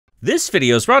This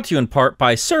video is brought to you in part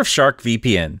by Surfshark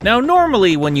VPN. Now,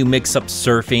 normally when you mix up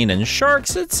surfing and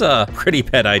sharks, it's a pretty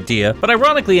bad idea, but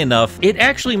ironically enough, it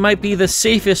actually might be the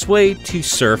safest way to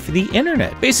surf the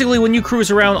internet. Basically, when you cruise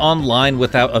around online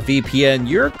without a VPN,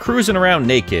 you're cruising around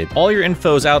naked. All your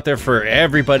info's out there for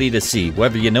everybody to see,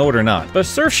 whether you know it or not. But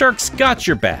Surfshark's got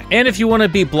your back. And if you want to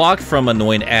be blocked from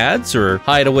annoying ads or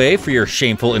hide away for your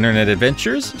shameful internet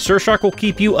adventures, Surfshark will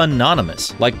keep you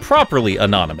anonymous. Like properly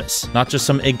anonymous, not just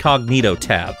some incognito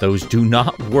tab. Those do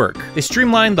not work. They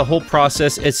streamline the whole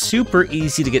process. It's super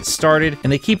easy to get started,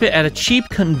 and they keep it at a cheap,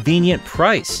 convenient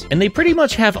price. And they pretty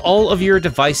much have all of your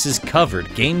devices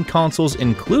covered, game consoles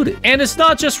included. And it's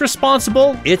not just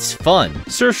responsible, it's fun.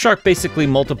 Surfshark basically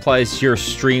multiplies your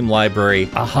stream library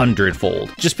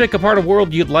 100-fold. Just pick a part of the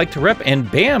world you'd like to rep, and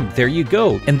bam, there you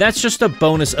go. And that's just a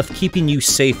bonus of keeping you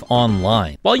safe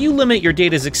online. While you limit your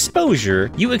data's exposure,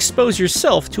 you expose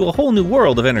yourself to a whole new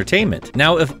world of entertainment.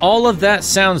 Now, if all of that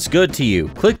sounds good to you,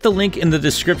 click the link in the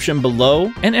description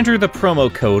below and enter the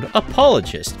promo code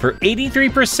Apologist for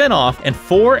 83% off and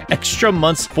 4 extra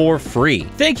months for free.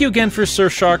 Thank you again for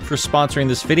Surfshark for sponsoring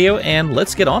this video, and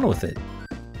let's get on with it.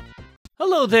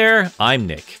 Hello there, I'm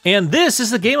Nick, and this is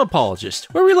the Game Apologist,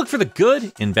 where we look for the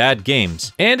good in bad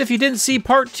games. And if you didn't see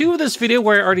part 2 of this video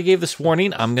where I already gave this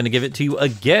warning, I'm gonna give it to you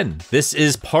again. This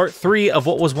is part 3 of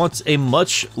what was once a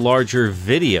much larger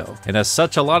video, and as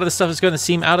such, a lot of the stuff is gonna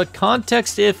seem out of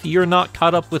context if you're not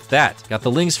caught up with that. Got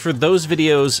the links for those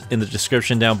videos in the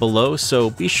description down below,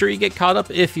 so be sure you get caught up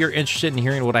if you're interested in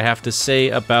hearing what I have to say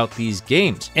about these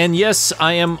games. And yes,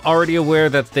 I am already aware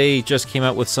that they just came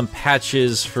out with some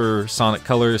patches for Sonic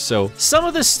Colors, so some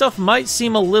of this stuff might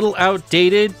seem a little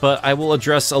outdated, but I will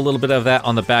address a little bit of that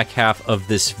on the back half of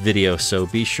this video, so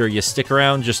be sure you stick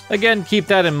around. Just, again, keep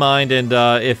that in mind, and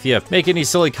if you make any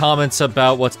silly comments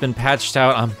about what's been patched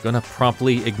out, I'm gonna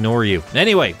promptly ignore you.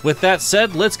 Anyway, with that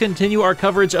said, let's continue our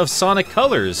coverage of Sonic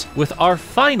Colors with our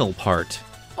final part,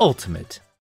 Ultimate.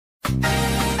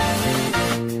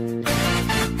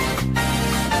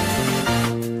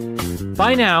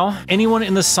 By now, anyone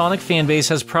in the Sonic fanbase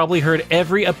has probably heard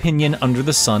every opinion under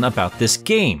the sun about this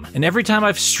game. And every time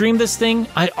I've streamed this thing,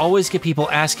 I always get people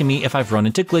asking me if I've run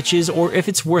into glitches or if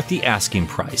it's worth the asking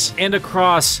price. And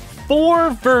across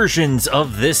 4 versions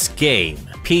of this game,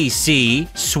 PC,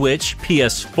 Switch,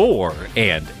 PS4,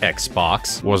 and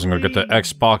Xbox. Wasn't gonna get the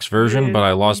Xbox version, but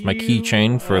I lost my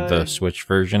keychain for the Switch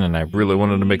version, and I really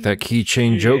wanted to make that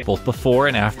keychain joke both before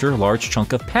and after a large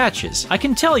chunk of patches. I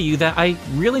can tell you that I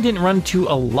really didn't run into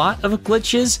a lot of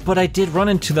glitches, but I did run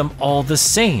into them all the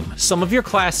same. Some of your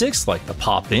classics, like the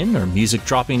pop-in, or music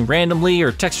dropping randomly,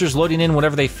 or textures loading in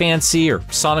whatever they fancy, or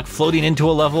Sonic floating into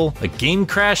a level, a game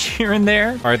crash here and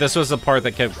there. Alright, this was the part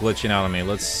that kept glitching out on me.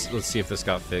 Let's see if this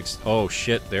got fixed. Oh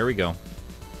shit, there we go.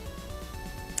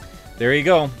 There you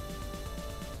go.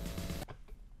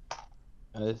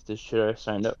 That's the shit I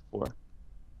signed up for.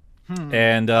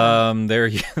 And there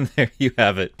you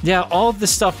have it. Yeah, all of this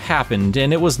stuff happened,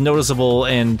 and it was noticeable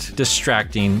and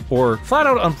distracting, or flat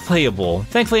out unplayable.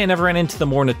 Thankfully, I never ran into the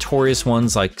more notorious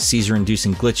ones like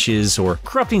seizure-inducing glitches, or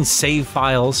corrupting save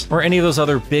files, or any of those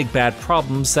other big bad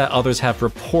problems that others have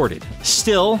reported.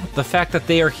 Still, the fact that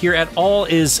they are here at all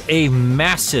is a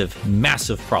massive,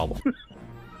 massive problem.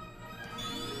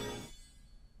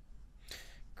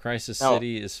 Crisis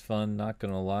City is fun, not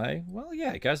gonna lie. Well,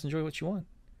 yeah, you guys enjoy what you want.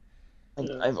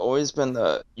 I've always been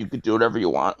the, you could do whatever you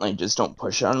want, like, just don't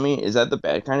push on me. Is that the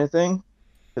bad kind of thing?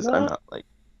 Because I'm not, like...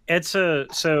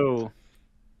 So,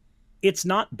 it's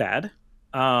not bad.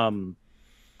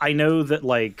 I know that,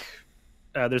 like,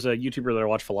 there's a YouTuber that I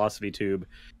watch, Philosophy Tube,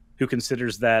 who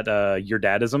considers that your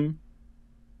dadism.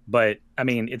 But, I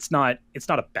mean, it's not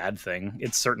a bad thing.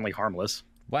 It's certainly harmless.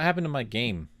 What happened to my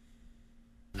game?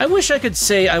 I wish I could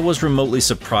say I was remotely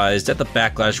surprised at the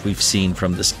backlash we've seen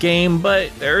from this game,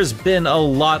 but there's been a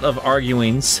lot of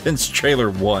arguing since trailer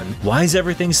 1. Why is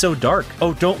everything so dark?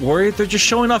 Oh, don't worry, they're just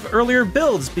showing off earlier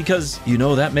builds because, you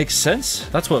know, that makes sense.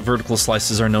 That's what vertical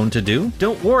slices are known to do.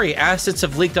 Don't worry, assets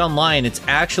have leaked online, it's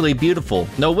actually beautiful.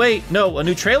 No, wait, no, a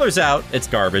new trailer's out, it's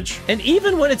garbage. And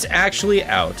even when it's actually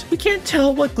out, we can't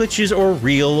tell what glitches are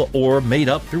real or made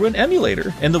up through an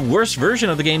emulator. And the worst version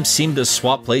of the game seemed to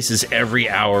swap places every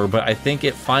hour, but I think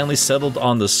it finally settled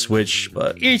on the Switch,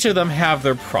 but each of them have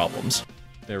their problems.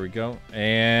 There we go.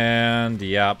 And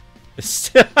yep.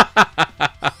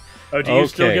 Oh, do you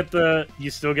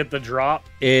still get the drop?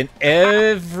 In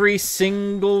every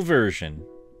single version.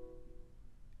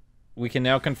 We can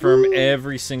now confirm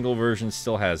every single version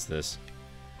still has this.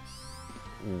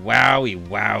 Wowie,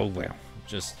 wow, wow.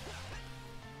 Just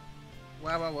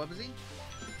Wow, what was he?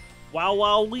 Wow,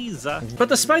 wow, Weezer. But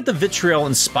despite the vitriol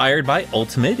inspired by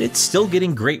Ultimate, it's still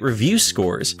getting great review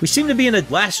scores. We seem to be in a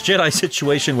Last Jedi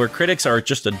situation where critics are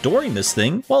just adoring this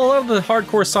thing, while a lot of the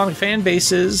hardcore Sonic fan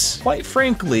base is, quite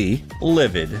frankly,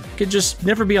 livid. Could just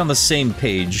never be on the same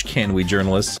page, can we,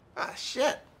 journalists? Ah,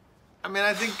 shit. I mean,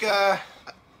 I think,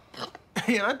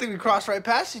 I think we crossed right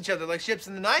past each other like ships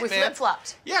in the night, we man. We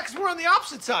flip-flopped. Yeah, because we're on the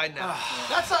opposite side now.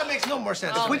 That side makes no more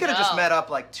sense. We could have just met up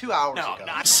like 2 hours ago.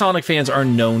 Sonic fans are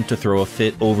known to throw a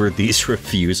fit over these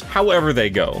reviews, however they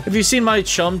go. If you've seen my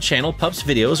chum Channel Pups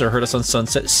videos or heard us on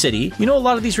Sunset City, you know a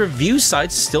lot of these review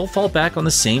sites still fall back on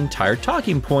the same tired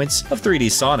talking points of 3D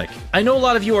Sonic. I know a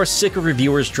lot of you are sick of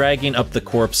reviewers dragging up the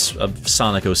corpse of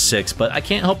Sonic 06, but I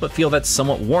can't help but feel that's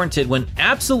somewhat warranted when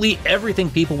absolutely everything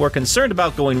people were concerned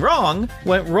about going wrong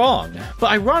went wrong.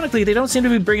 But ironically, they don't seem to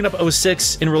be bringing up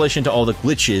 06 in relation to all the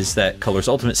glitches that Colors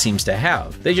Ultimate seems to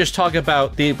have. They just talk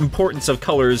about the importance of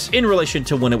Colors in relation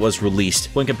to when it was released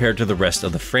when compared to the rest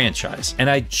of the franchise. And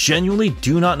I genuinely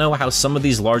do not know how some of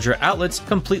these larger outlets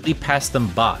completely pass them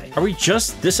by. Are we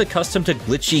just this accustomed to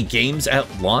glitchy games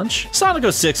at launch? Sonic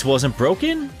 06 wasn't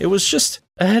broken, it was just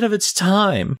ahead of its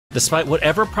time. Despite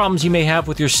whatever problems you may have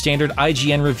with your standard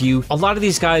IGN review, a lot of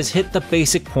these guys hit the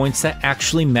basic points that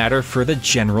actually matter for the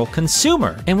general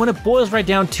consumer. And when it boils right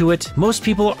down to it, most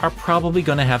people are probably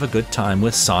going to have a good time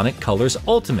with Sonic Colors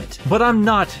Ultimate. But I'm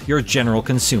not your general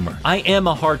consumer. I am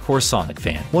a hardcore Sonic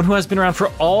fan, one who has been around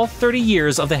for all 30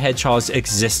 years of the Hedgehog's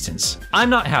existence.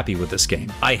 I'm not happy with this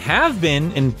game. I have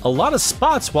been in a lot of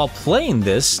spots while playing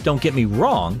this, don't get me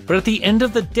wrong, but at the end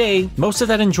of the day, most of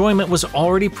that enjoyment was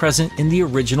already present in the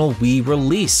original Wii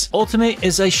release. Ultimate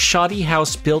is a shoddy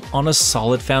house built on a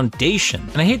solid foundation,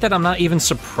 and I hate that I'm not even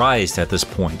surprised at this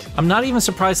point. I'm not even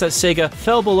surprised that Sega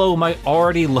fell below my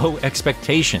already low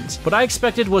expectations. What I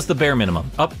expected was the bare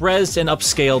minimum, up-resed and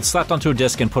upscaled, slapped onto a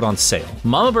disc and put on sale.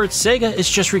 Mama Bird Sega is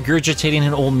just regurgitating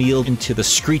an old meal into the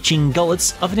screeching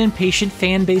gullets of an impatient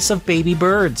fan base of baby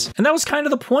birds. And that was kind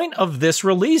of the point of this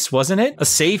release, wasn't it? A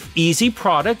safe, easy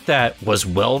product that was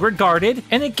well regarded,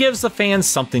 and it gives the fans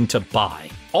something to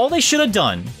buy. All they should have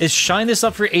done is shine this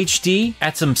up for HD,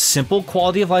 add some simple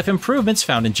quality of life improvements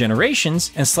found in Generations,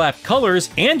 and slap Colors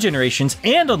and Generations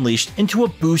and Unleashed into a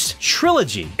Boost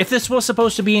trilogy. If this was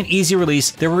supposed to be an easy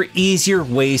release, there were easier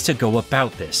ways to go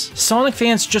about this. Sonic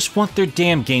fans just want their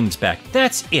damn games back.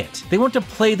 That's it. They want to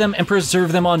play them and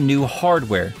preserve them on new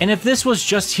hardware. And if this was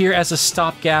just here as a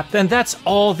stopgap, then that's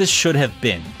all this should have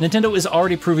been. Nintendo is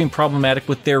already proving problematic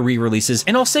with their re-releases,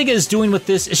 and all Sega is doing with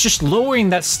this is just lowering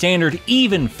that standard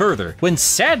even further, when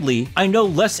sadly, I know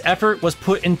less effort was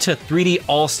put into 3D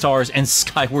All-Stars and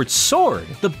Skyward Sword.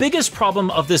 The biggest problem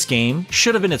of this game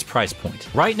should have been its price point.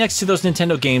 Right next to those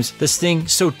Nintendo games this thing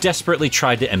so desperately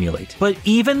tried to emulate. But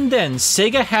even then,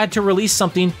 Sega had to release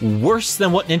something worse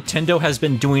than what Nintendo has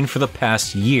been doing for the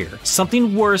past year.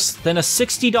 Something worse than a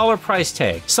 $60 price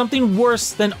tag. Something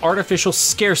worse than artificial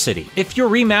scarcity. If your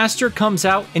remaster comes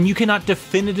out and you cannot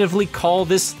definitively call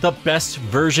this the best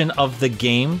version of the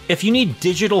game, if you need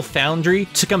Digital Foundry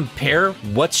to compare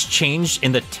what's changed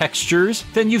in the textures,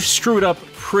 then you've screwed up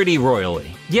pretty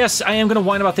royally. Yes, I am going to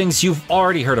whine about things you've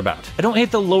already heard about. I don't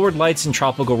hate the lowered lights in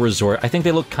Tropical Resort. I think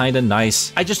they look kind of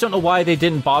nice. I just don't know why they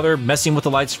didn't bother messing with the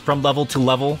lights from level to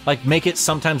level. Like, make it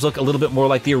sometimes look a little bit more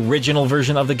like the original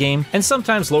version of the game, and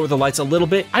sometimes lower the lights a little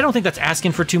bit. I don't think that's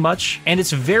asking for too much, and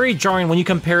it's very jarring when you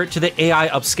compare it to the AI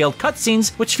upscaled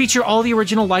cutscenes, which feature all the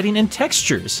original lighting and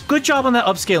textures. Good job on that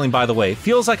upscaling, by the way.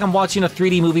 Feels like I'm watching a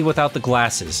 3D movie without the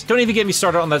glasses. Don't even get me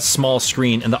started on that small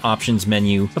screen in the options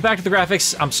menu. But back to the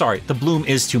graphics, I'm sorry, the bloom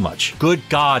is too much. Good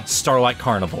God, Starlight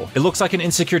Carnival. It looks like an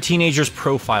insecure teenager's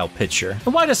profile picture.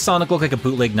 And why does Sonic look like a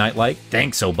bootleg Nightlight?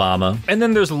 Thanks, Obama. And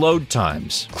then there's load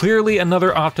times. Clearly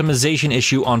another optimization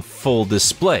issue on full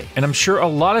display. And I'm sure a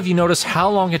lot of you noticed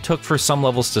how long it took for some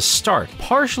levels to start,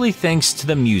 partially thanks to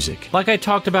the music. Like I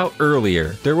talked about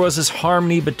earlier, there was this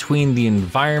harmony between the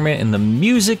environment and the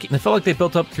music, and it felt like they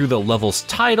built up through the level's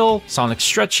title, Sonic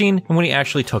stretching, and when he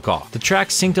actually took off. The track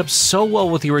synced up so well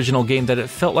with the original game that it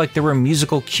felt like there were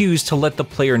musical cues to let the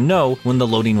player know when the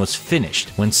loading was finished,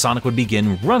 when Sonic would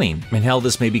begin running. And hell,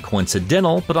 this may be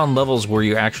coincidental, but on levels where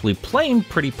you're actually playing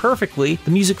pretty perfectly,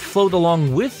 the music flowed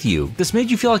along with you. This made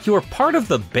you feel like you were part of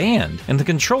the band, and the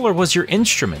controller was your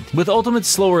instrument. With Ultimate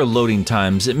slower loading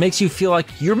times, it makes you feel like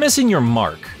you're missing your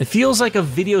mark. It feels like a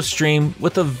video stream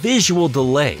with a visual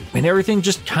delay, and everything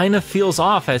just kind of feels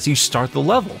off as you start the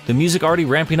level. The music already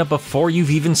ramping up before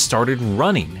you've even started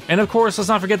running. And of course, let's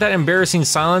not forget that embarrassing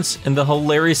silence and the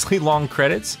hilariously long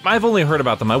credits. I've only heard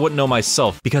about them, I wouldn't know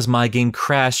myself, because my game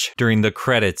crashed during the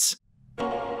credits.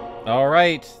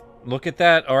 Alright, look at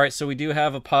that. Alright, so we do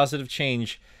have a positive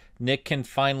change. Nick can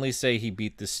finally say he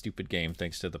beat this stupid game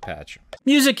thanks to the patch.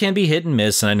 Music can be hit and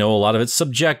miss, and I know a lot of it's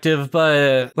subjective,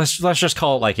 but let's just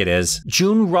call it like it is.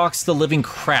 June rocks the living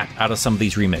crap out of some of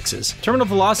these remixes. Terminal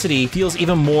Velocity feels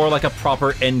even more like a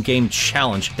proper endgame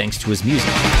challenge thanks to his music.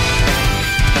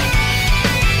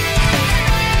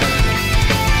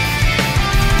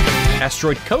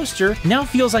 Asteroid Coaster now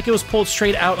feels like it was pulled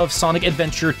straight out of Sonic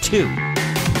Adventure 2.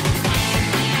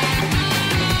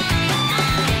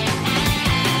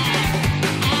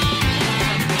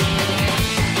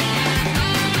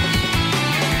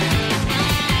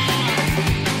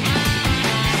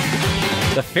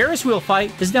 The Ferris wheel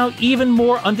fight is now even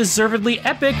more undeservedly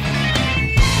epic.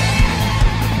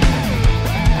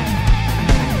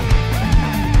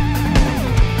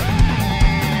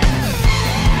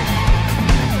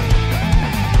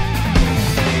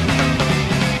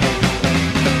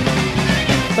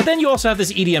 But then you also have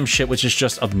this EDM shit, which is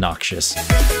just obnoxious.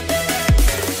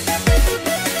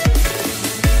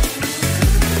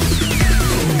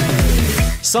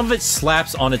 Some of it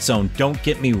slaps on its own, don't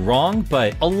get me wrong,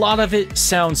 but a lot of it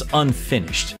sounds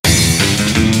unfinished.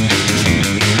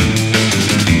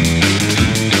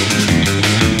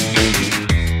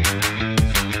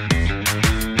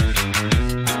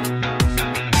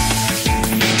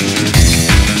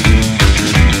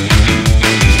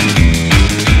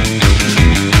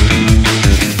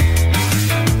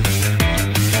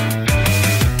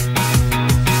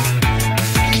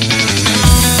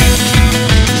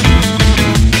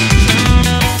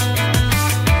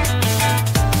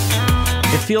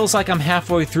 Feels like I'm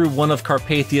halfway through one of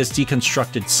Carpathia's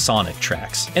deconstructed Sonic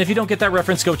tracks. And if you don't get that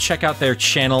reference, go check out their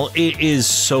channel. It is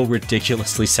so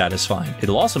ridiculously satisfying.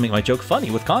 It'll also make my joke funny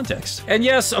with context. And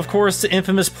yes, of course, the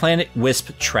infamous Planet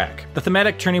Wisp track. The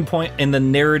thematic turning point in the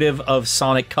narrative of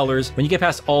Sonic Colors, when you get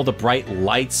past all the bright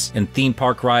lights and theme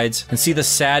park rides and see the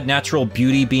sad natural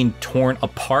beauty being torn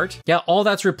apart. Yeah, all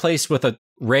that's replaced with a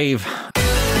rave.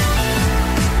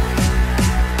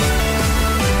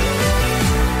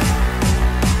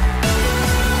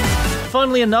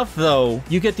 Funnily enough, though,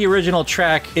 you get the original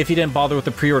track if you didn't bother with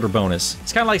the pre-order bonus.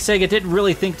 It's kind of like Sega didn't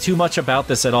really think too much about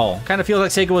this at all. Kind of feels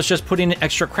like Sega was just putting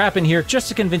extra crap in here just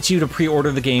to convince you to pre-order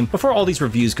the game before all these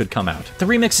reviews could come out. The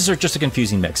remixes are just a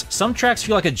confusing mix. Some tracks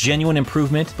feel like a genuine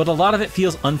improvement, but a lot of it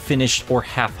feels unfinished or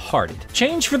half-hearted.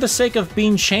 Change for the sake of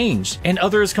being changed, and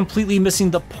others completely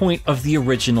missing the point of the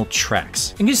original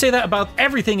tracks. And you say that about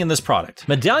everything in this product.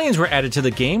 Medallions were added to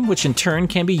the game, which in turn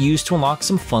can be used to unlock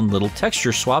some fun little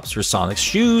texture swaps for Sonic's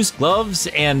shoes, gloves,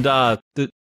 and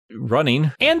running,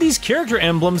 and these character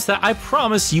emblems that I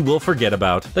promise you will forget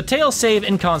about. The tail save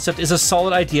in concept is a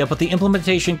solid idea, but the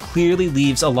implementation clearly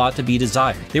leaves a lot to be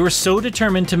desired. They were so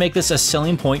determined to make this a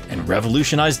selling point and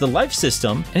revolutionize the life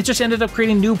system, and it just ended up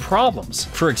creating new problems.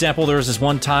 For example, there was this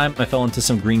one time I fell into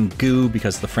some green goo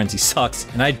because the frenzy sucks,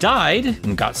 and I died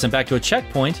and got sent back to a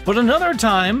checkpoint, but another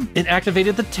time it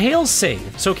activated the tail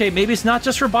save. So okay, maybe it's not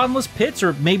just for bottomless pits,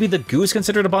 or maybe the goo is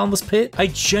considered a bottomless pit. I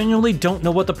genuinely don't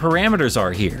know what the parameters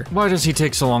are here. Why does he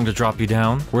take so long to drop you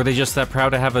down? Were they just that proud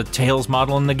to have a Tails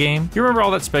model in the game? You remember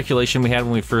all that speculation we had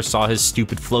when we first saw his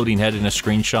stupid floating head in a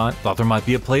screenshot? Thought there might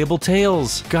be a playable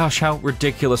Tails. Gosh, how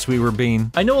ridiculous we were being.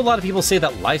 I know a lot of people say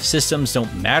that life systems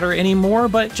don't matter anymore,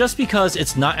 but just because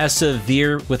it's not as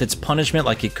severe with its punishment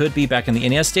like it could be back in the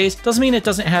NES days, doesn't mean it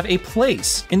doesn't have a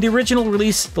place. In the original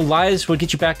release, the lives would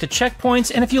get you back to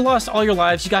checkpoints, and if you lost all your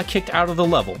lives, you got kicked out of the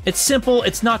level. It's simple,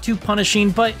 it's not too punishing,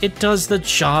 but it does the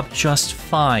job just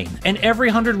fine. And every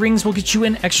 100 rings will get you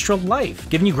an extra life,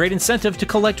 giving you great incentive to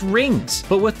collect rings.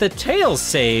 But with the Tails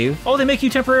save, oh, they make you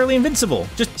temporarily invincible.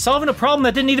 Just solving a problem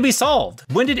that didn't need to be solved.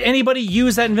 When did anybody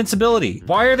use that invincibility?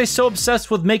 Why are they so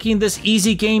obsessed with making this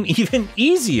easy game even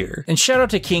easier? And shout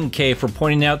out to King K for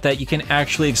pointing out that you can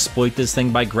actually exploit this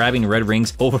thing by grabbing red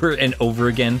rings over and over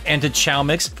again, and to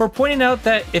Chowmix for pointing out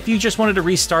that if you just wanted to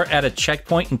restart at a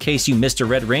checkpoint in case you missed a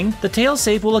red ring, the Tails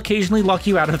save will occasionally lock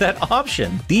you out of that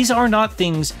option. These are not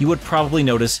things you would probably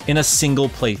notice in a single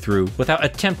playthrough without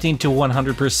attempting to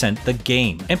 100% the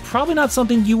game. And probably not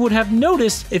something you would have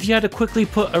noticed if you had to quickly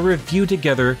put a review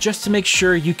together just to make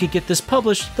sure you could get this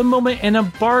published the moment an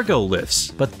embargo lifts.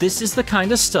 But this is the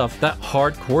kind of stuff that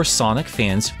hardcore Sonic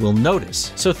fans will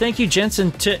notice. So thank you, gents,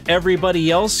 and to everybody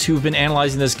else who've been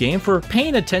analyzing this game for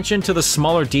paying attention to the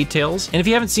smaller details. And if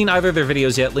you haven't seen either of their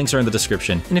videos yet, links are in the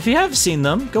description. And if you have seen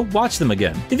them, go watch them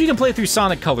again. If you can play through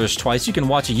Sonic Colors twice, you can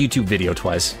watch a YouTube video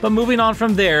twice. But moving on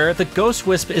from there, the Ghost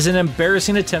Wisp is an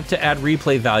embarrassing attempt to add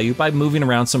replay value by moving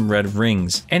around some red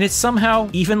rings. And it's somehow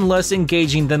even less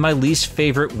engaging than my least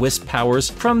favorite Wisp powers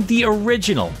from the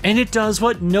original. And it does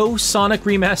what no Sonic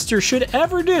remaster should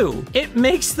ever do. It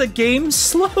makes the game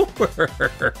slower.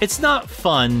 It's not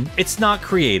fun, it's not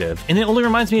creative, and it only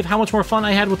reminds me of how much more fun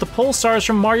I had with the Pulsars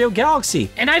from Mario Galaxy.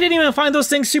 And I didn't even find those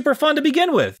things super fun to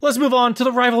begin with. Let's move on to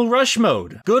the Rival Rush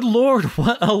mode. Good lord,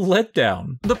 what a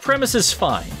letdown. The premise is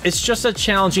fine. It's just a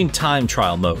challenging time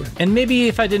trial mode. And maybe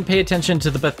if I didn't pay attention to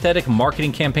the pathetic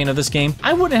marketing campaign of this game,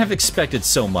 I wouldn't have expected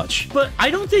so much. But I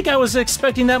don't think I was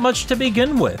expecting that much to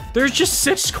begin with. There's just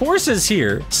 6 courses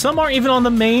here. Some aren't even on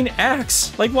the main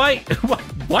acts. Like, why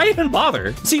even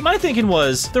bother? See, my thinking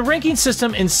was, the ranking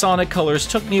system in Sonic Colors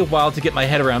took me a while to get my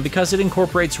head around because it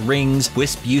incorporates rings,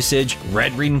 Wisp usage,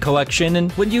 red ring collection,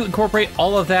 and when you incorporate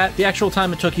all of that, the actual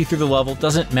time it took you through the level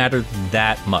doesn't matter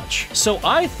that much. So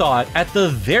I thought, at the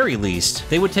very least,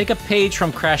 they would take a page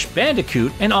from Crash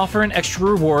Bandicoot and offer an extra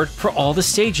reward for all the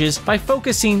stages by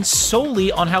focusing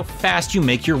solely on how fast you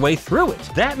make your way through it.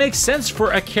 That makes sense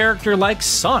for a character like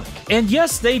Sonic. And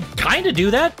yes, they kinda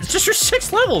do that. It's just for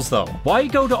 6 levels though. Why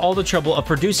go to all the trouble of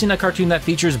producing a cartoon that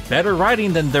features better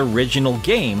writing than the original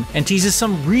game and teases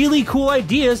some really cool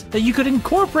ideas that you could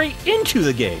incorporate into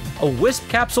the game? A Wisp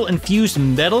capsule infused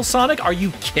Metal Sonic? Are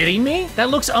you kidding me? That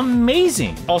looks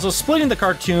amazing. Also, splitting the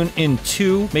cartoon in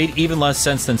 2 made even less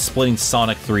sense than splitting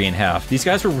Sonic 3 in half. These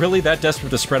guys were really that desperate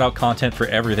to spread out content for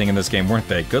everything in this game, weren't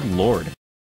they? Good lord.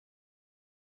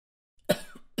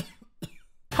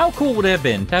 How cool would it have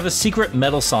been to have a secret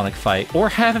Metal Sonic fight, or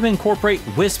have him incorporate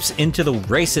Wisps into the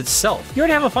race itself? You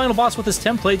already have a final boss with this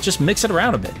template, just mix it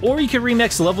around a bit. Or you could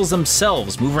remix levels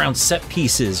themselves, move around set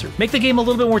pieces, or make the game a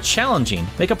little bit more challenging,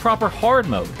 make a proper hard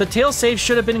mode. The tail save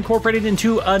should have been incorporated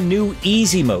into a new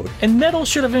easy mode, and Metal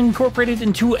should have been incorporated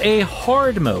into a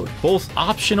hard mode, both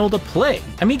optional to play.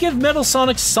 I mean, give Metal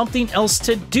Sonic something else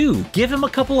to do. Give him a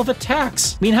couple of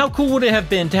attacks. I mean, how cool would it have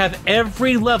been to have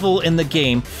every level in the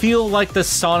game feel like the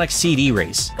Sonic CD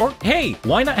race? Or hey,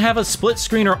 why not have a split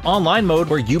screen or online mode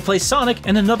where you play Sonic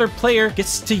and another player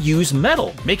gets to use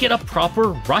Metal? Make it a proper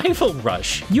Rival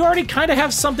Rush. You already kind of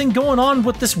have something going on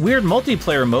with this weird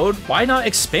multiplayer mode. Why not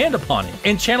expand upon it?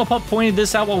 And Channel Pump pointed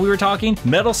this out while we were talking.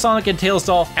 Metal Sonic and Tails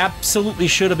Doll absolutely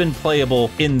should have been playable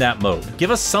in that mode.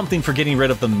 Give us something for getting rid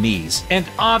of the Miis. And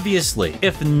obviously,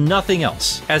 if nothing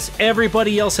else, as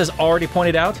everybody else has already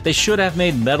pointed out, they should have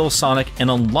made Metal Sonic an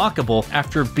unlockable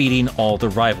after beating all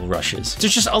the Rival Rushes.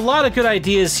 There's just a lot of good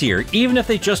ideas here. Even if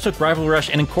they just took Rival Rush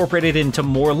and incorporated it into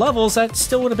more levels, that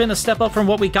still would have been a step up from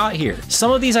what we got here.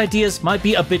 Some of these ideas might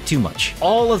be a bit too much.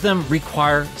 All of them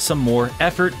require some more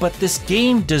effort, but this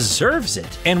game deserves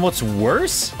it. And what's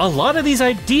worse, a lot of these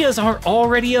ideas are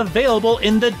already available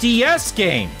in the DS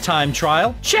game. Time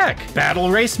trial? Check. Battle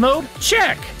race mode?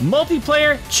 Check.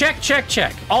 Multiplayer? Check, check,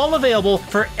 check. All available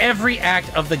for every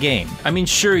act of the game. I mean,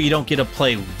 sure, you don't get to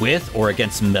play with or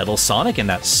against Metal Sonic, and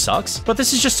that sucks, but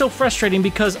this is just so frustrating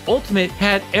because Ultimate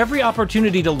had every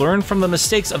opportunity to learn from the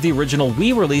mistakes of the original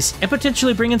Wii release and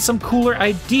potentially bring in some cooler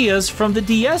ideas from the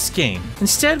DS game.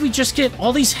 Instead, we just get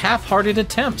all these half-hearted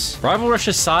attempts. Rival Rush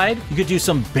aside, you could do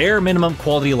some bare minimum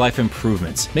quality of life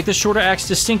improvements. Make the shorter acts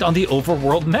distinct on the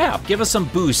overworld map. Give us some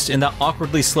boosts in that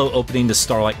awkwardly slow opening to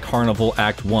Starlight Carnival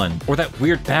Act 1, or that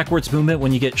weird backwards movement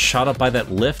when you get shot up by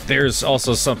that lift. There's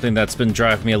also something that's been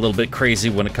driving me a little bit crazy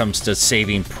when it comes to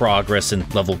saving progress and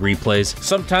level replays.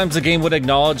 Sometimes the game would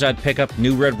acknowledge I'd pick up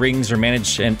new red rings or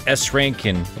manage an S rank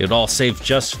and it'd all save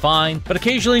just fine, but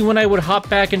occasionally when I would hop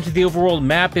back into the overworld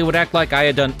map, it would act like I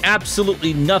had done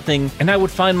absolutely nothing, and I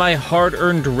would find my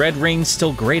hard-earned red rings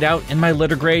still grayed out and my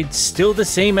letter grade still the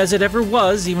same as it ever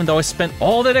was, even though I spent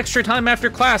all that extra time after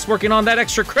class working on that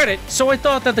extra credit. So I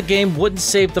thought that the game wouldn't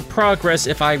save the progress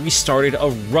if I restarted a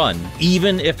run,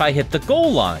 even if I hit the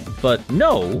goal line. But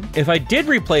no, if I did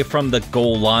replay from the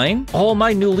goal line, all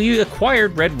my newly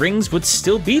acquired red rings would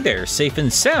still be there, safe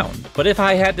and sound. But if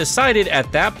I had decided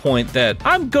at that point that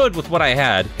I'm good with what I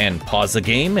had and paused the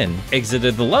game and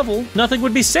exited the level, nothing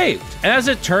would be saved. And as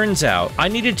it turns out, I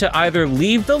needed to either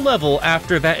leave the level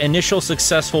after that initial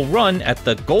successful run at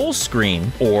the goal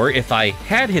screen, or if I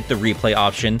had hit the replay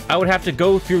option, I would have to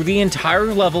go through the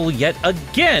entire level yet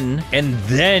again and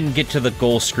then get to the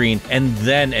goal screen and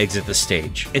then exit the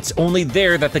stage. It's only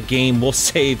there that the game will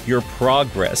save your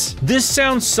progress. This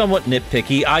sounds somewhat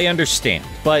nitpicky, I understand,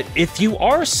 But if you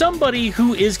are somebody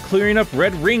who is clearing up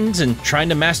red rings and trying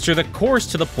to master the course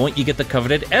to the point you get the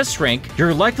coveted S rank,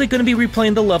 you're likely going to be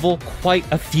replaying the level quite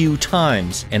a few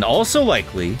times. And also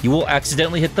likely, you will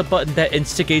accidentally hit the button that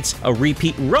instigates a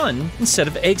repeat run instead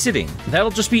of exiting.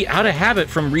 That'll just be out of habit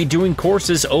from redoing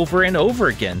courses over and over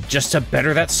again, just to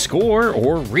better that score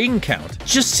or ring count.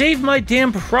 Just save my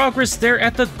damn progress there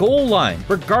at the goal line,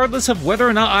 regardless of whether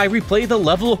or not I replay the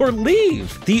level or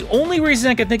leave. The only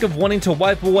reason I can think of wanting to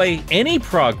wipe away any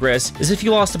progress is if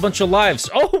you lost a bunch of lives.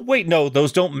 Oh, wait, no,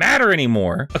 those don't matter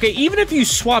anymore. Okay, even if you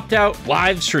swapped out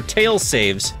lives for tail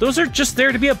saves, those are just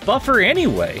there to be a buffer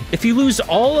anyway. If you lose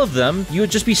all of them, you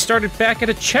would just be started back at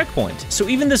a checkpoint. So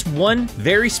even this one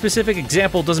very specific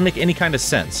example doesn't make any kind of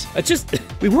sense.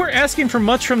 We weren't asking for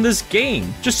much from this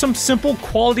game, just some simple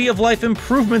quality of life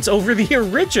improvements over the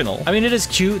original. I mean, it is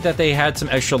cute that they had some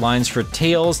extra lines for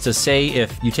tails to say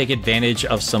if you take advantage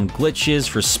of some glitches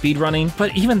for speedrunning,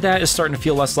 but even that is starting to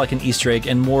feel less like an Easter egg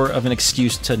and more of an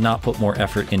excuse to not put more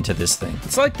effort into this thing.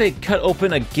 It's like they cut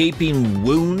open a gaping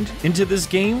wound into this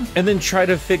game and then try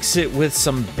to fix it with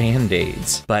some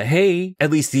band-aids. But hey,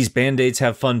 at least these band-aids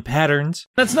have fun patterns.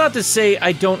 That's not to say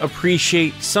I don't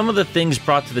appreciate some of the things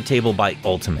brought to the table by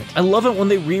Ultimate. I love it when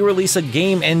they re-release a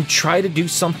game and try to do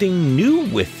something new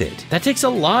with it. That takes a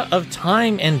lot of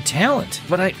time and talent,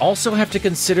 but I also have to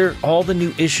consider all the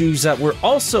new issues that were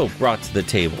also brought to the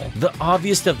table. The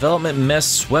obvious development mess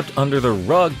swept under the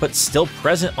rug, but still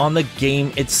present on the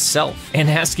game itself, and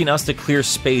asking us to clear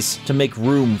space to make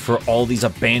room for all these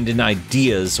abandoned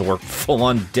ideas or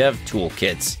full-on dev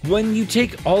toolkits. When you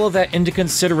take all of that into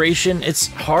consideration, it's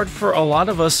hard for a lot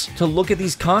of us to look at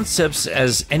these concepts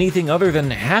as anything other than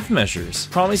half measures,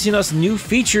 promising us new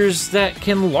features that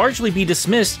can largely be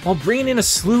dismissed while bringing in a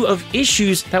slew of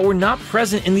issues that were not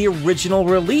present in the original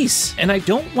release. And I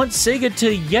don't want Sega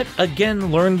to yet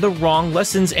again learn the wrong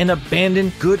lessons and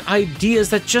abandon good ideas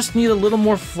that just need a little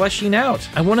more fleshing out.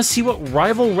 I want to see what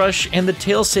Rival Rush and the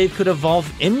tail save could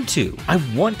evolve into. I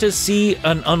want to see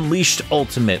an Unleashed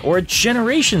Ultimate or a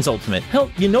Generations Ultimate.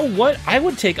 Hell, you know what? I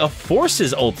would take a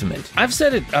Forces Ultimate. I've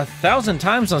said it 1,000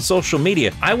 times on social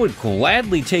media. I would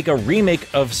gladly take a remake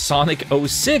of Sonic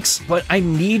 06, but I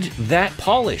need that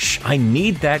polish. I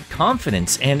need that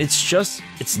confidence, and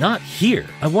it's not here.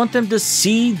 I want them to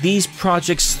see these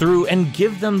projects through and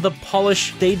give them the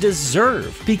polish they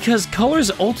deserve, because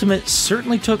Colors Ultimate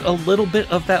certainly took a little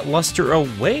bit of that luster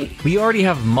away. We already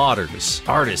have modders,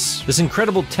 artists, this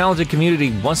incredible talented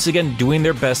community once again doing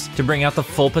their best to bring out the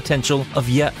full potential of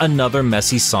yet another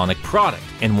messy Sonic product.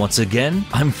 And once again,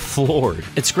 I'm floored.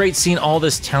 It's great seeing all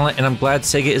this talent, and I'm glad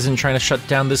Sega isn't trying to shut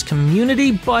down this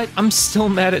community, but I'm still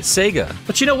mad at Sega.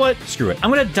 But you know what? Screw it. I'm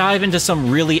gonna dive into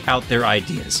some really out there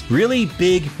ideas. Really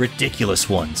big, ridiculous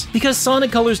ones. Because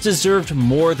Sonic Colors deserved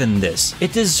more than this.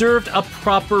 It deserved a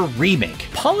proper remake.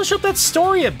 Polish up that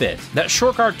story a bit. That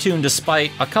short cartoon,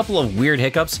 despite a couple of weird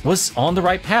hiccups, was on the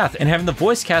right path, and having the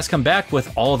voice cast come back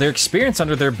with all their experience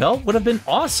under their belt would have been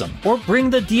awesome. Or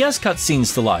bring the DS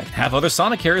cutscenes to life. Have other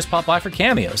Sonic characters pop by for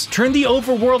cameos. Turn the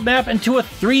overworld map into a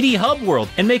 3D hub world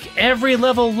and make every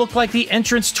level look like the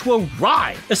entrance to a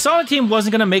ride. If Sonic Team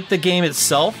wasn't going to make the game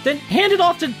itself, then hand it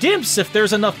off to Dimps if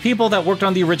there's enough people that worked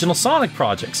on the original Sonic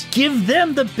projects. Give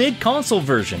them the big console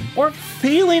version. Or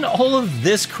failing all of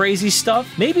this crazy stuff,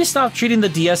 maybe stop treating the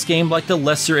DS game like the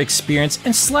lesser experience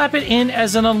and slap it in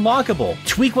as an unlockable.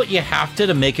 Tweak what you have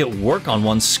to make it work on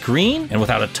one screen and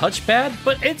without a touchpad,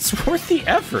 but it's worth the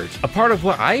effort. A part of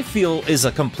what I feel is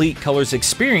a complete Colors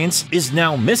experience is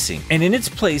now missing, and in its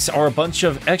place are a bunch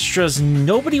of extras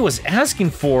nobody was asking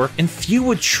for and few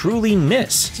would truly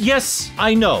miss. Yes,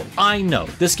 I know.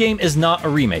 This game is not a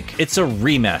remake, it's a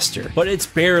remaster, but it's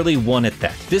barely one at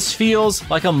that. This feels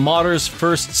like a modder's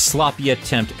first sloppy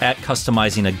attempt at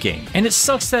customizing a game, and it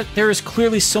sucks that there is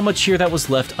clearly so much here that was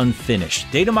left unfinished.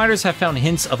 Data miners have found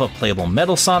hints of a playable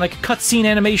Metal Sonic, cutscene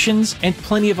animations, and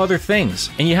plenty of other things,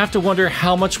 and you have to wonder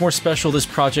how much more special this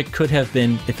project could have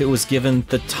been if it was given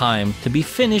the time to be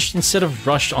finished instead of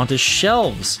rushed onto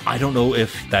shelves. I don't know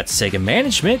if that's Sega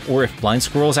management or if Blind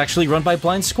Squirrel is actually run by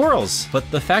blind squirrels, but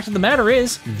the fact of the matter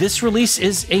is, this release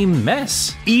is a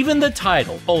mess. Even the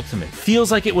title, Ultimate,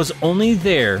 feels like it was only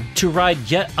there to ride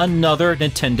yet another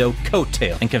Nintendo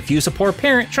coattail and confuse a poor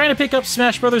parent trying to pick up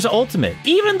Smash Bros. Ultimate.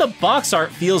 Even the box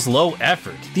art feels low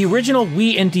effort. The original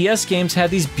Wii and DS games had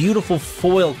these beautiful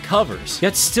foil covers,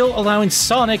 yet still allowing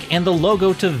Sonic and the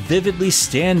logo to vividly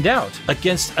stand out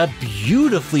against a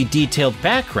beautifully detailed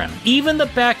background background. Even the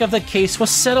back of the case was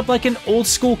set up like an old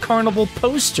school carnival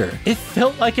poster. It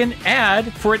felt like an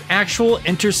ad for an actual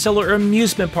interstellar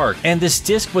amusement park, and this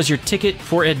disc was your ticket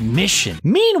for admission.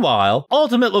 Meanwhile,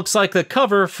 Ultimate looks like the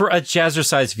cover for a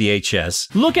jazzercise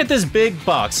VHS. Look at this big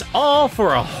box, all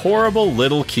for a horrible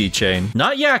little keychain.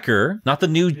 Not Yacker, not the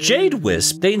new Jade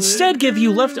Wisp. They instead give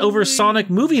you leftover Sonic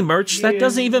movie merch that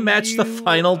doesn't even match the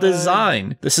final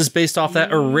design. This is based off that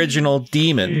original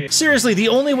demon. Seriously, the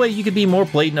only way you could be more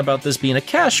blatant about this being a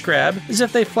cash grab is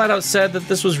if they flat out said that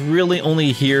this was really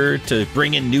only here to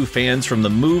bring in new fans from the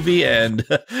movie, and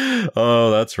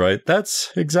oh, that's right,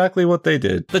 that's exactly what they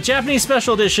did. The Japanese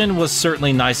special edition was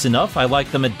certainly nice enough. I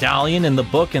like the medallion in the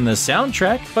book and the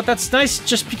soundtrack, but that's nice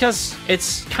just because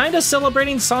it's kind of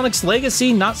celebrating Sonic's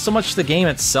legacy, not so much the game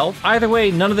itself. Either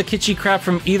way, none of the kitschy crap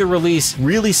from either release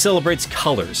really celebrates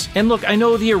colors. And look, I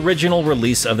know the original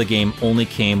release of the game only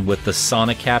came with the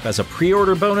Sonic cap as a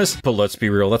pre-order bonus, but let's be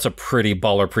real, that's a pretty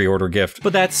baller pre-order gift.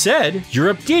 But that said,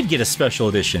 Europe did get a special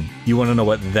edition. You want to know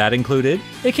what that included?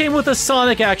 It came with a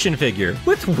Sonic action figure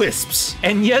with wisps.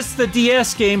 And yes, the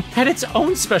DS game had its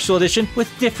own special edition with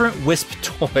different wisp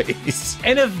toys.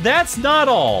 And if that's not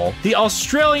all, the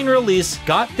Australian release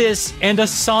got this and a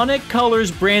Sonic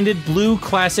Colors branded blue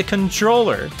classic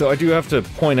controller. Though I do have to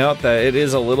point out that it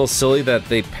is a little silly that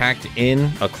they packed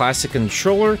in a classic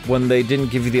controller when they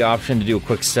didn't give you the option to do a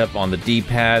quick step on the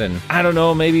D-pad, and I don't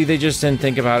know, maybe they just didn't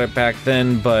think about it back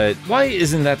then, but why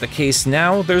isn't that the case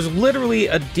now? There's literally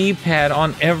a D-pad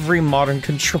on every modern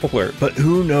controller. But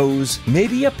who knows?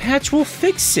 Maybe a patch will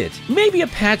fix it. Maybe a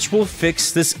patch will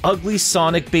fix this ugly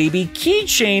Sonic baby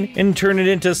keychain and turn it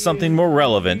into something more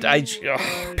relevant.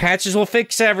 Patches will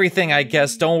fix everything, I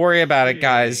guess. Don't worry about it,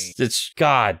 guys. It's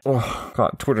God. Oh,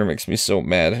 God, Twitter makes me so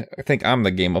mad. I think I'm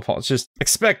the game apologist.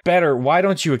 Expect better. Why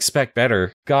don't you expect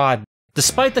better? God.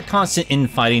 Despite the constant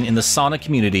infighting in the Sonic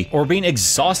community or being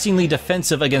exhaustingly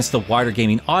defensive against the wider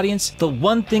gaming audience, the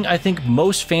one thing I think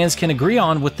most fans can agree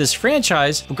on with this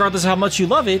franchise, regardless of how much you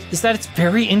love it, is that it's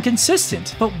very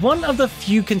inconsistent. But one of the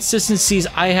few consistencies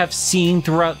I have seen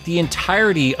throughout the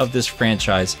entirety of this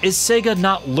franchise is Sega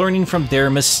not learning from their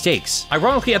mistakes.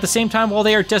 Ironically, at the same time, while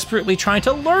they are desperately trying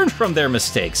to learn from their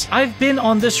mistakes. I've been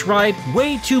on this ride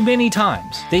way too many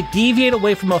times. They deviate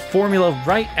away from a formula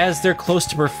right as they're close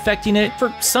to perfecting it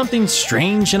for something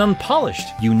strange and unpolished.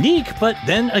 Unique, but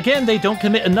then again, they don't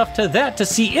commit enough to that to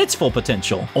see its full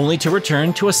potential, only to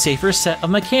return to a safer set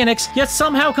of mechanics, yet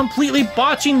somehow completely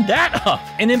botching that up.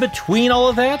 And in between all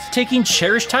of that, taking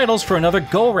cherished titles for another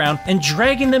go-around and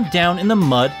dragging them down in the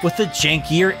mud with the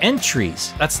jankier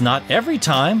entries. That's not every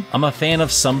time. I'm a fan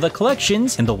of some of the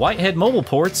collections, and the Whitehead mobile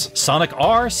ports, Sonic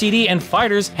R, CD, and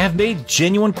Fighters have made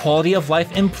genuine quality of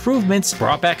life improvements,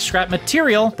 brought back scrap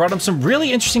material, brought them some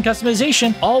really interesting customization,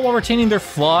 all while retaining their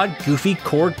flawed, goofy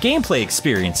core gameplay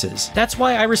experiences. That's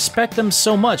why I respect them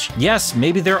so much. Yes,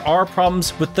 maybe there are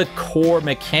problems with the core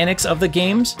mechanics of the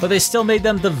games, but they still made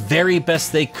them the very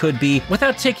best they could be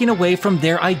without taking away from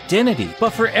their identity. But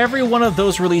for every one of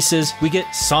those releases, we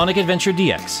get Sonic Adventure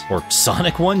DX, or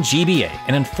Sonic 1 GBA,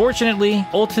 and unfortunately,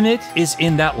 Ultimate is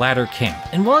in that latter camp.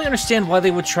 And while I understand why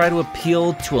they would try to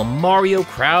appeal to a Mario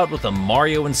crowd with a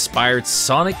Mario-inspired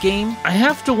Sonic game, I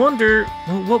have to wonder,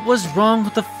 what was wrong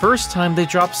with the first time they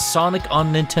dropped Sonic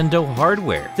on Nintendo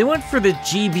hardware? They went for the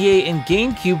GBA and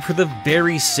GameCube for the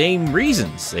very same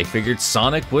reasons. They figured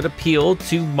Sonic would appeal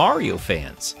to Mario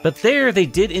fans. But there, they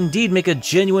did indeed make a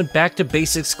genuine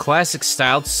back-to-basics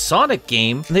classic-styled Sonic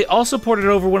game, and they also ported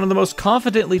over one of the most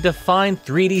confidently defined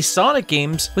 3D Sonic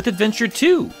games with Adventure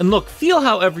 2. And look, feel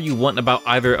however you want about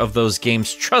either of those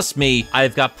games. Trust me,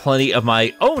 I've got plenty of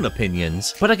my own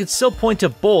opinions, but I can still point to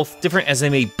both, different as they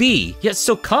may be, yet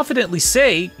so confidently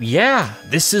say, yeah,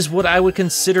 this is what I would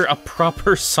consider a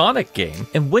proper Sonic game.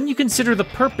 And when you consider the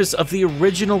purpose of the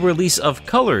original release of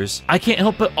Colors, I can't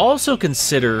help but also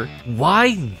consider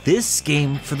why this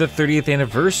game for the 30th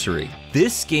anniversary.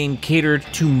 This game catered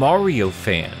to Mario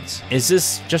fans. Is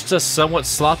this just a somewhat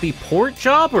sloppy port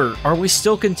job, or are we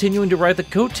still continuing to ride the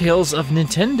coattails of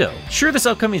Nintendo? Sure, this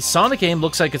upcoming Sonic game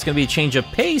looks like it's going to be a change of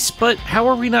pace, but how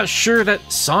are we not sure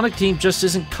that Sonic Team just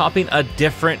isn't copying a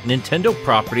different Nintendo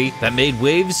property that made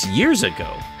waves years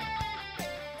ago?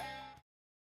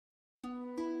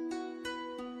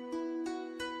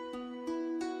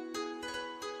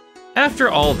 After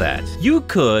all that, you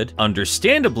could,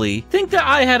 understandably, think that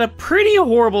I had a pretty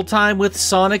horrible time with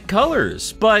Sonic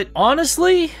Colors, but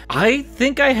honestly, I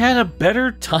think I had a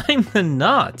better time than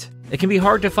not. It can be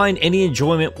hard to find any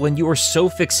enjoyment when you are so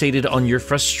fixated on your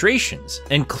frustrations,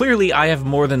 and clearly I have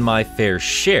more than my fair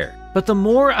share. But the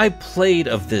more I played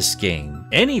of this game,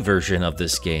 any version of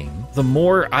this game, the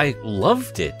more I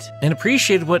loved it and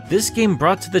appreciated what this game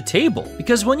brought to the table.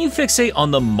 Because when you fixate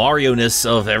on the Mario-ness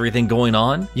of everything going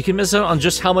on, you can miss out on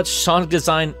just how much Sonic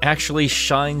design actually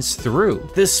shines through.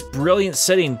 This brilliant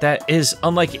setting that is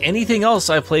unlike anything else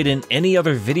I've played in any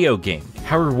other video game.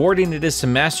 How rewarding it is to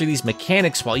master these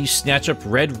mechanics while you snatch up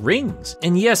red rings.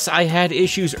 And yes, I had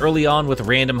issues early on with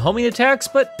random homing attacks,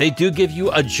 but they do give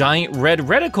you a giant red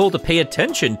reticle to pay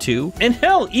attention to. And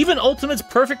hell, even Ultimate's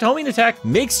perfect homing attack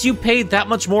makes you pay that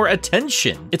much more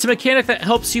attention. It's a mechanic that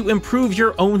helps you improve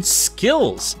your own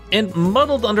skills. And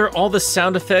muddled under all the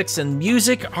sound effects and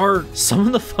music are some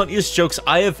of the funniest jokes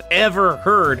I have ever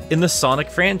heard in the Sonic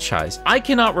franchise. I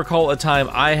cannot recall a time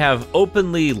I have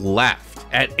openly laughed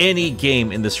at any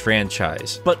game in this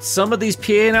franchise. But some of these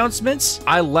PA announcements,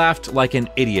 I laughed like an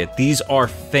idiot. These are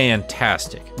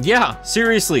fantastic. Yeah,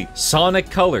 seriously, Sonic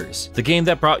Colors, the game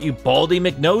that brought you Baldy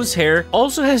McNose hair,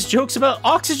 also has jokes about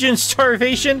oxygen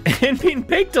starvation and being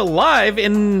baked alive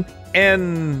in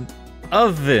an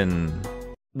oven.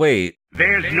 Wait.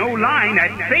 There's no line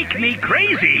at Bake Me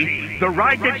Crazy, the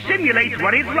ride that simulates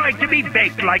what it's like to be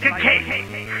baked like a cake.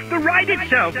 The ride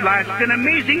itself lasts an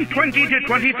amazing 20 to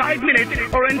 25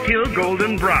 minutes or until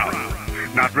golden brown.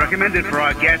 Not recommended for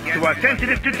our guests who are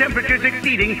sensitive to temperatures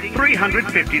exceeding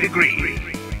 350 degrees.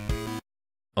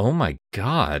 Oh my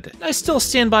god. I still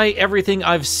stand by everything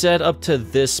I've said up to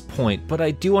this point, but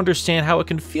I do understand how it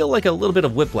can feel like a little bit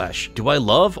of whiplash. Do I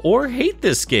love or hate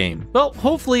this game? Well,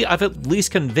 hopefully I've at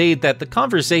least conveyed that the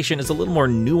conversation is a little more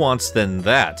nuanced than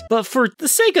that. But for the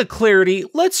sake of clarity,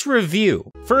 let's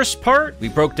review. First part, we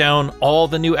broke down all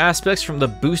the new aspects from the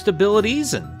boost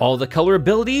abilities and all the color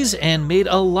abilities and made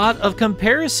a lot of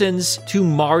comparisons to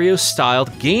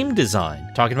Mario-styled game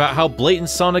design, talking about how blatant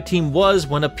Sonic Team was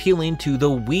when appealing to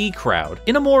the Wii crowd,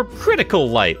 in a more critical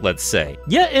light, let's say.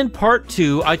 Yet in part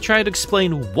 2, I tried to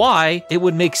explain why it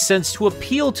would make sense to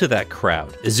appeal to that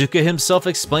crowd. Iizuka himself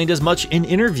explained as much in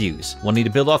interviews, wanting to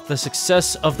build off the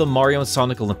success of the Mario and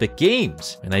Sonic Olympic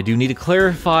Games. And I do need to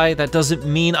clarify, that doesn't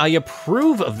mean I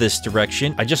approve of this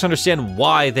direction, I just understand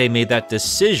why they made that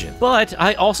decision. But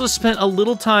I also spent a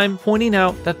little time pointing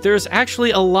out that there's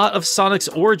actually a lot of Sonic's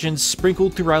origins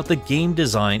sprinkled throughout the game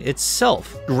design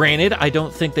itself. Granted, I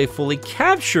don't think they fully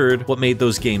captured what made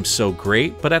those games so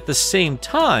great, but at the same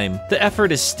time, the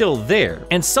effort is still there.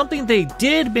 And something they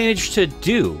did manage to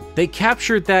do, they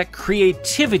captured that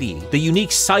creativity, the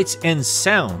unique sights and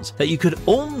sounds that you could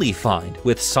only find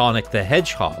with Sonic the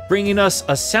Hedgehog, bringing us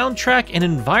a soundtrack and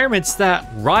environments that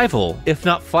rival, if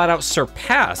not flat out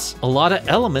surpass, a lot of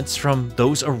elements from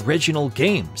those original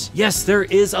games. Yes, there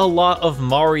is a lot of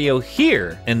Mario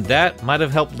here, and that might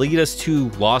have helped lead us to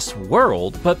Lost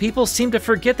World, but people seem to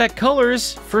forget that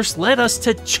Colors first led us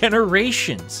to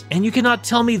Generations, and you cannot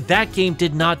tell me that game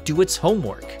did not do its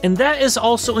homework. And that is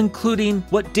also including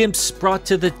what Dimps brought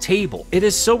to the table. It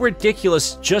is so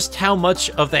ridiculous just how much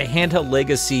of the handheld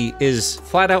legacy is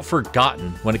flat out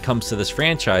forgotten when it comes to this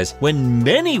franchise, when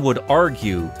many would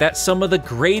argue that some of the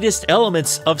greatest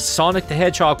elements of Sonic the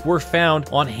Hedgehog were found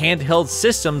on handheld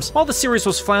systems while the series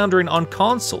was floundering on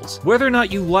consoles. Whether or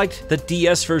not you liked the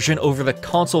DS version over the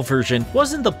console version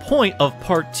wasn't the point of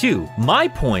part 2. My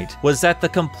point was that the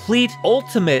complete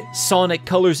ultimate Sonic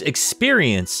Colors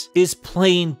experience is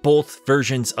playing both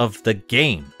versions of the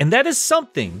game. And that is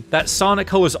something that Sonic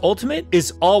Colors Ultimate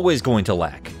is always going to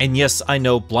lack. And yes, I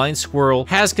know Blind Squirrel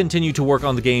has continued to work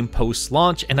on the game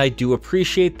post-launch, and I do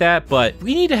appreciate that, but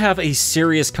we need to have a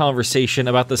serious conversation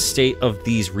about the state of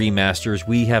these remasters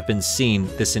we have been seeing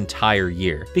this entire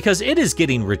year, because it is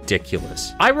getting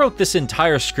ridiculous. I wrote this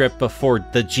entire script before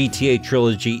the GTA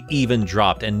trilogy even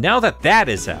dropped, and now that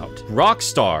is out,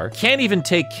 Rockstar can't even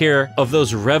take care of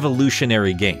those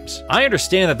revolutionary games. I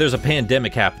understand that there's a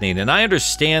pandemic happening, and I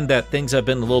understand that things have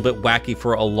been a little bit wacky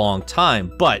for a long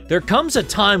time, but there comes a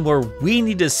time where we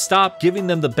need to stop giving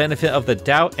them the benefit of the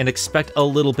doubt and expect a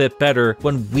little bit better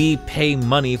when we pay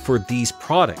money for these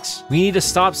products. We need to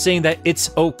stop saying that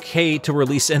it's okay to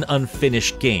release an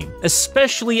unfinished game,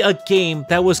 especially a game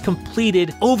that was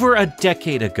completed over a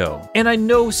decade ago. And I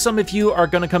know some of you are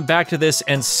going to come back to this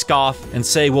and scoff and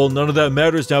say, well, none of that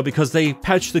matters now because they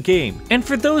patched the game. And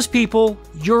for those people,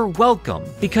 you're welcome,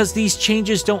 because these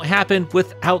changes don't happen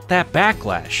without that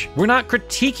backlash. We're not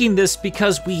critiquing this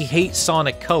because we hate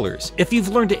Sonic Colors. If you've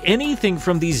learned anything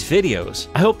from these videos,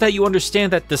 I hope that you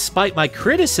understand that despite my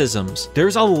criticisms,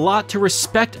 there's a lot to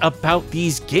respect about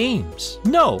these games.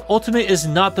 No, Ultimate is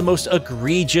not the most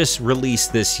egregious release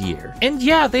this year. And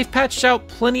yeah, they've patched out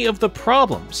plenty of the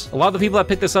problems. A lot of the people that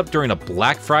pick this up during a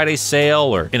Black Friday sale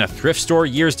or in a thrift store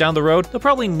years down the road, they'll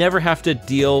probably never have to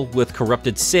deal with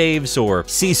corrupted saves or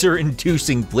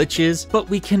seizure-inducing glitches, but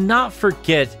we cannot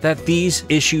forget that these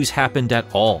issues happened at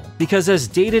all. Because as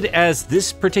dated as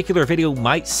this particular video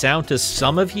might sound to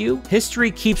some of you,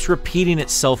 history keeps repeating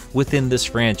itself within this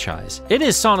franchise. It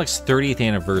is Sonic's 30th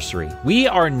anniversary. We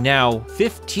are now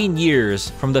 15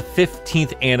 years from the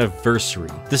 15th anniversary.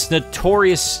 This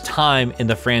notorious time in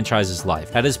the franchise's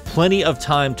life. That is plenty of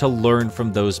time to learn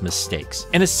from those mistakes.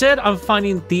 And instead, I'm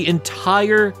finding the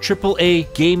entire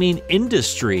AAA gaming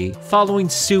industry following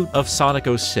suit of Sonic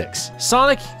 06.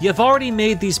 Sonic, you've already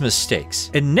made these mistakes,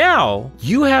 and now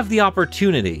you have the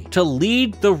opportunity to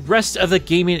lead the rest of the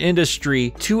gaming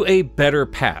industry to a better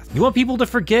path. You want people to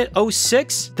forget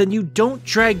 06? Then you don't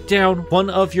drag down one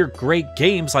of your great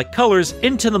games like Colors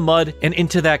into the mud and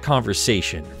into that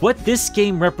conversation. What this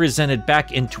game represented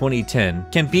back in 2010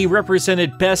 can be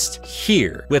represented best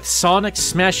here, with Sonic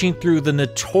smashing through the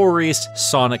notorious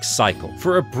Sonic cycle.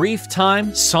 For a brief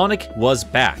time, Sonic was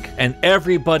back, and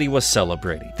everybody was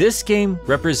celebrating. This game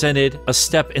represented a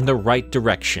step in the right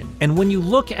direction. And when you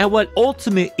look at what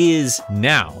Ultimate is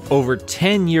now, over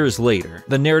 10 years later,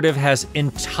 the narrative has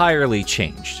entirely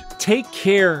changed. Take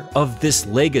care of this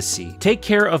legacy. Take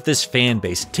care of this fan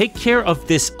base. Take care of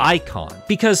this icon.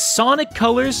 Because Sonic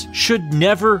Colors should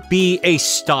never be a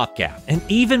stopgap. And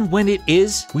even when it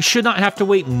is, we should not have to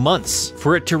wait months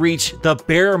for it to reach the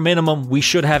bare minimum we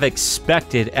should have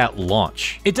expected at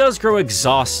launch. It does grow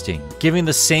exhausting, giving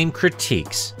the same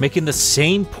critiques, making the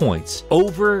same points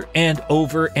over and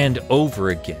over and over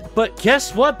again. But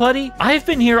guess what, buddy? I've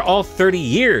been here all 30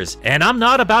 years, and I'm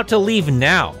not about to leave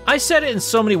now. I said it in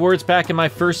so many words back in my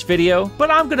first video,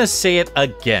 but I'm gonna say it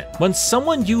again. When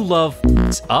someone you love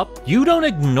f***s up, you don't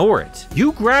ignore it.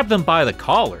 You grab them by the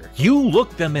collar, you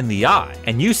look them in the eye,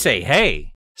 and you say, hey,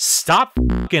 stop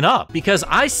f***ing up, because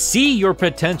I see your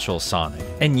potential, Sonic.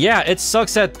 And yeah, it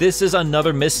sucks that this is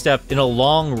another misstep in a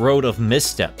long road of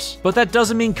missteps, but that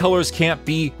doesn't mean Colors can't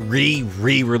be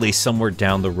re-released somewhere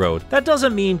down the road. That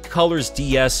doesn't mean Colors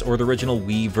DS or the original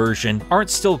Wii version aren't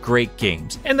still great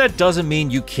games, and that doesn't mean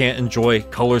you can't enjoy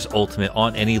Colors Ultimate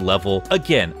on any level.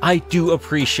 Again, I do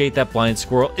appreciate that Blind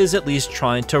Squirrel is at least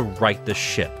trying to right the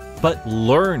ship, but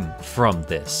learn from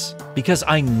this, because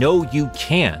I know you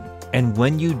can. And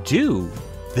when you do,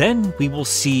 then we will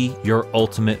see your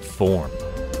ultimate form.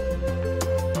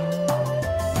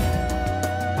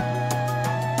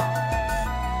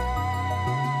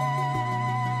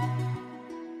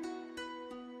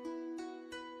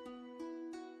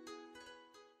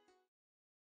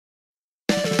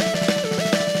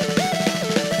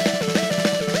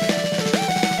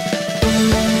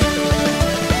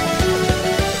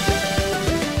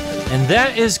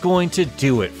 That is going to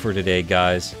do it for today,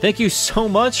 guys. Thank you so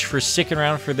much for sticking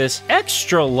around for this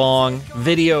extra long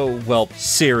video, well,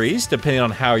 series, depending on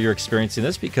how you're experiencing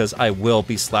this, because I will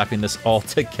be slapping this all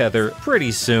together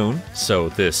pretty soon, so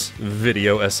this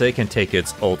video essay can take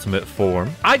its ultimate form.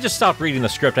 I just stopped reading the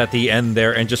script at the end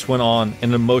there and just went on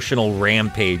an emotional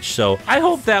rampage, so I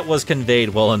hope that was conveyed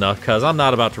well enough, because I'm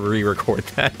not about to re-record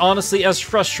that. Honestly, as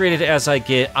frustrated as I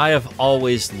get, I have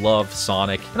always loved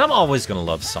Sonic, and I'm always gonna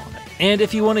love Sonic. And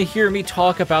if you want to hear me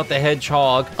talk about the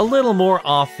Hedgehog a little more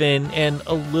often and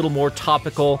a little more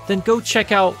topical, then go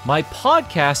check out my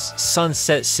podcast,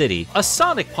 Sunset City, a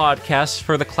Sonic podcast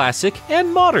for the classic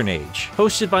and modern age,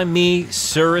 hosted by me,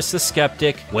 Cirrus the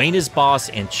Skeptic, Wayne is Boss,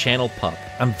 and Channel Pup.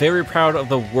 I'm very proud of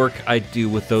the work I do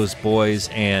with those boys,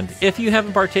 and if you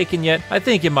haven't partaken yet, I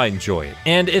think you might enjoy it.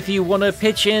 And if you want to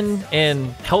pitch in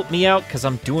and help me out, because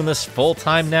I'm doing this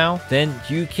full-time now, then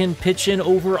you can pitch in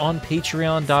over on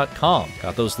patreon.com.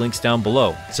 Got those links down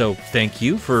below. So thank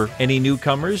you for any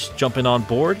newcomers jumping on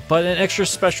board, but an extra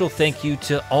special thank you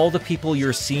to all the people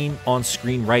you're seeing on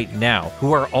screen right now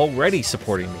who are already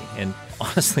supporting me, and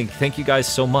honestly, thank you guys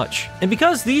so much. And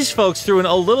because these folks threw in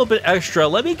a little bit extra,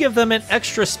 let me give them an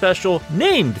extra special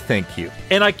named thank you.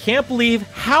 And I can't believe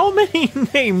how many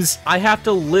names I have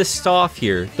to list off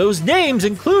here. Those names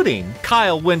including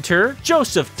Kyle Winter,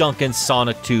 Joseph Duncan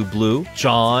Sonic 2 Blue,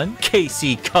 John,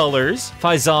 Casey Colors,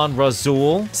 Faizan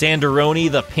Razul,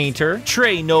 Zanderoni the Painter,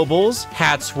 Trey Nobles,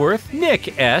 Hatsworth,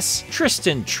 Nick S,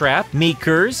 Tristan Trapp,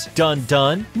 Meekers, Dun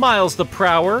Dun, Miles the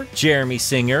Prower, Jeremy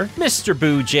Singer, Mr.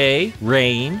 Boo J,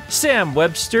 Rain, Sam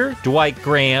Webster, Dwight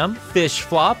Graham, Fish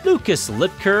Flop, Lucas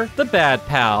Lipker, The Bad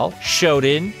Pal,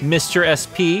 Shoden, Mr.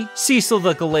 SP, Cecil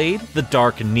the Glade, The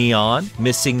Dark Neon,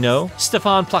 Missing No,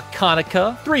 Stefan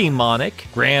Plakanica, 3 Monic,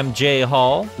 Graham J.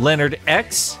 Hall, Leonard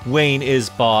X, Wayne is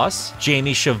Boss,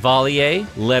 Jamie Chevalier,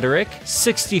 Letterick,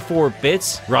 64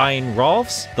 Bits, Ryan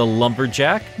Rolfs, The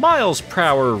Lumberjack, Miles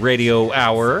Prower Radio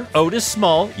Hour, Otis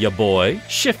Small, ya boy,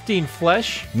 Shifting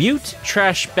Flesh, Mute,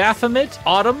 Trash Baphomet,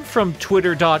 Autumn from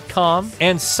Twitter.com,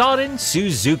 and Sodden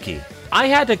Suzuki. I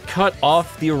had to cut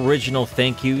off the original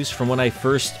thank yous from when I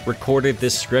first recorded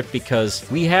this script because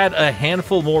we had a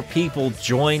handful more people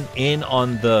join in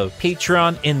on the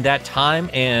Patreon in that time,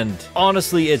 and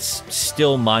honestly, it's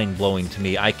still mind-blowing to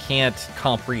me. I can't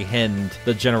comprehend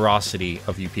the generosity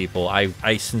of you people.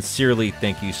 I sincerely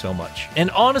thank you so much.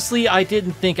 And honestly, I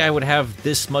didn't think I would have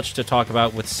this much to talk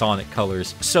about with Sonic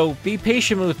Colors, so be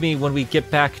patient with me when we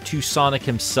get back to Sonic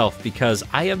himself, because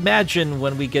I imagine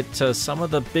when we get to some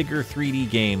of the bigger 3D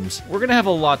games, we're gonna have a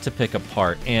lot to pick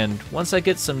apart, and once I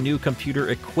get some new computer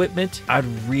equipment, I'd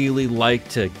really like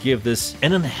to give this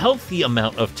an unhealthy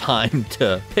amount of time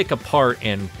to pick apart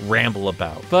and ramble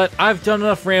about. But I've done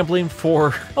enough rambling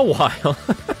for a while,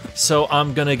 so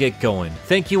I'm gonna get going.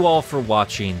 Thank you all for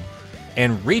watching,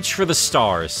 and reach for the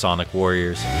stars, Sonic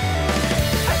Warriors.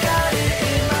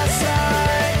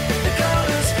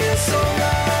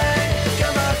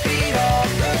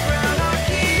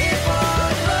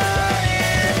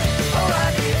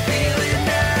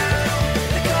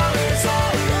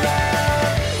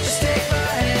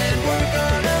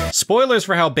 Spoilers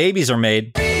for how babies are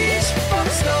made.